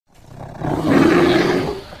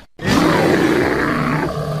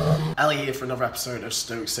Elliot here for another episode of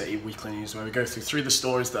Stoke City Weekly News, where we go through 3 of the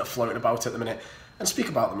stories that are floating about at the minute and speak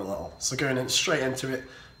about them a little. So going in straight into it,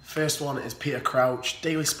 first one is Peter Crouch.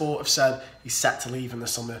 Daily Sport have said he's set to leave in the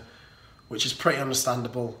summer, which is pretty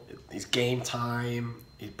understandable. His game time,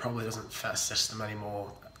 he probably doesn't fit a system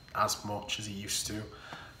anymore as much as he used to.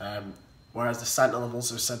 Whereas the Sentinel have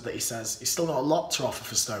also said that he's still got a lot to offer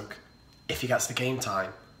for Stoke if he gets the game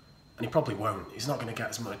time. And he probably won't. He's not going to get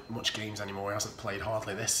as much games anymore. He hasn't played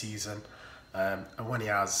hardly this season. And when he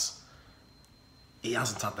hasn't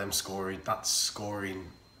had that scoring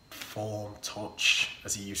form, touch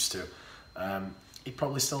as he used to. He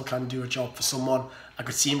probably still can do a job for someone. I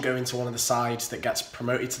could see him going to one of the sides that gets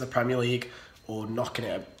promoted to the Premier League, or knocking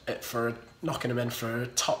him in for a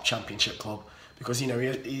top championship club, because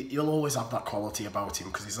he'll always have that quality about him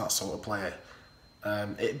because he's that sort of player.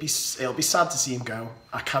 It'll be sad to see him go.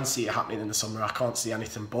 I can see it happening in the summer. I can't see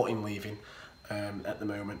anything but him leaving at the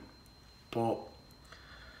moment. But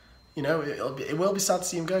it will be sad to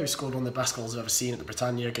see him go. He scored one of the best goals I've ever seen at the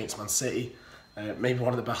Britannia against Man City. Maybe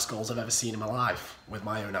one of the best goals I've ever seen in my life with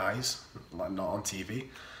my own eyes, like not on TV.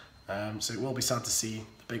 So it will be sad to see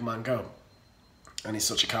the big man go. And he's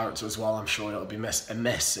such a character as well. I'm sure it'll be a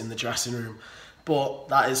miss in the dressing room. But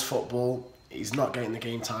that is football. He's not getting the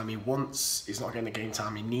game time he wants. He's not getting the game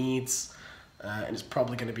time he needs. And it's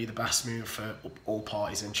probably going to be the best move for all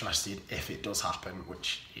parties interested if it does happen,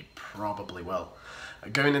 which it probably will.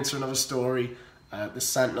 Going into another story, the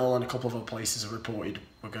Sentinel and a couple of other places have reported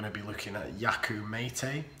we're going to be looking at Yaku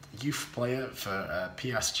Mate, youth player for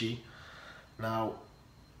PSG. Now,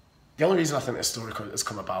 the only reason I think this story has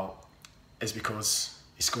come about is because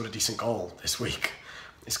he scored a decent goal this week.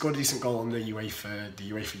 He scored a decent goal in the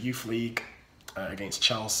UEFA Youth League against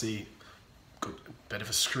Chelsea. Good bit of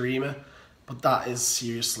a screamer, but that is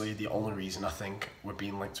seriously the only reason I think we're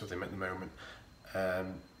being linked with him at the moment.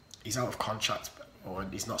 He's out of contract, or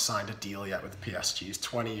he's not signed a deal yet with PSG. He's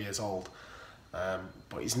 20 years old,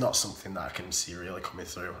 but he's not something that I can see really coming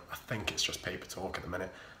through. I think it's just paper talk at the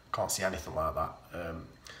minute. Can't see anything like that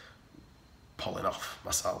pulling off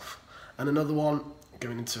myself. And another one,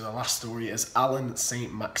 going into the last story, is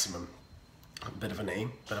Saint-Maximin. A bit of a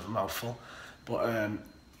name, bit of a mouthful. But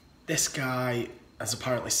this guy has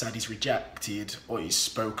apparently said he's rejected, or he's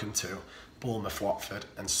spoken to, Bournemouth, Watford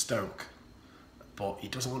and Stoke. But he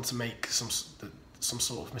doesn't want to make some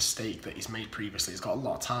sort of mistake that he's made previously. He's got a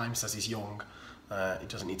lot of time, says he's young. He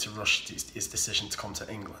doesn't need to rush his decision to come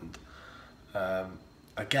to England.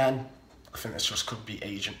 Again, I think this just could be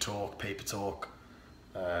agent talk, paper talk.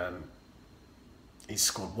 He's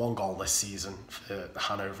scored 1 goal this season for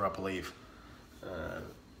Hanover, I believe.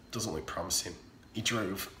 Doesn't look promising. He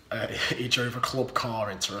drove a club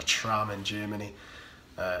car into a tram in Germany,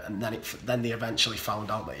 and then they eventually found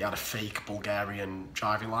out that he had a fake Bulgarian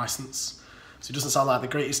driving license. So he doesn't sound like the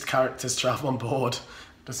greatest characters to have on board.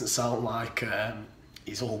 Doesn't sound like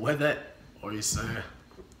he's all with it, or he's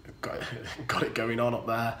got it going on up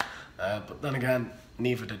there. But then again,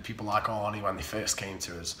 neither did people like Arnie when they first came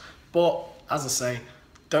to us. But as I say,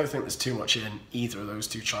 don't think there's too much in either of those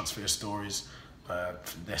 2 transfer stories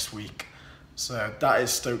this week. So that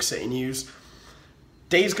is Stoke City news.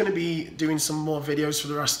 Dave's going to be doing some more videos for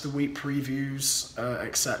the rest of the week, previews,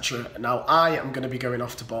 etc. Now I am going to be going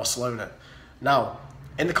off to Barcelona. Now,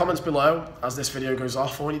 in the comments below, as this video goes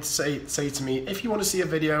off, I want you to say to me if you want to see a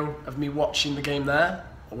video of me watching the game there,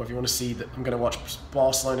 or whether you want to see that I'm going to watch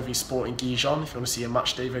Barcelona v Sporting Gijon, if you want to see a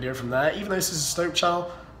match day video from there. Even though this is a Stoke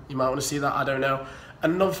channel, you might want to see that, I don't know.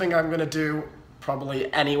 Another thing I'm going to do,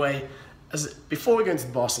 probably anyway, is before we go into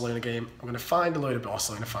the Barcelona game, I'm going to find a load of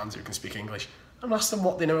Barcelona fans who can speak English and ask them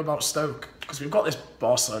what they know about Stoke, because we've got this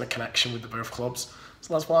Barcelona connection with the both clubs,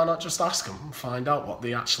 so that's why not just ask them and find out what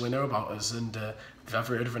they actually know about us, and if they've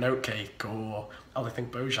ever heard of an oatcake, or how they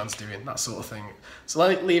think Bojan's doing, that sort of thing. So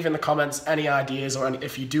leave in the comments any ideas, or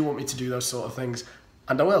if you do want me to do those sort of things,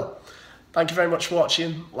 and I will. Thank you very much for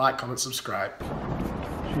watching. Like, comment, subscribe.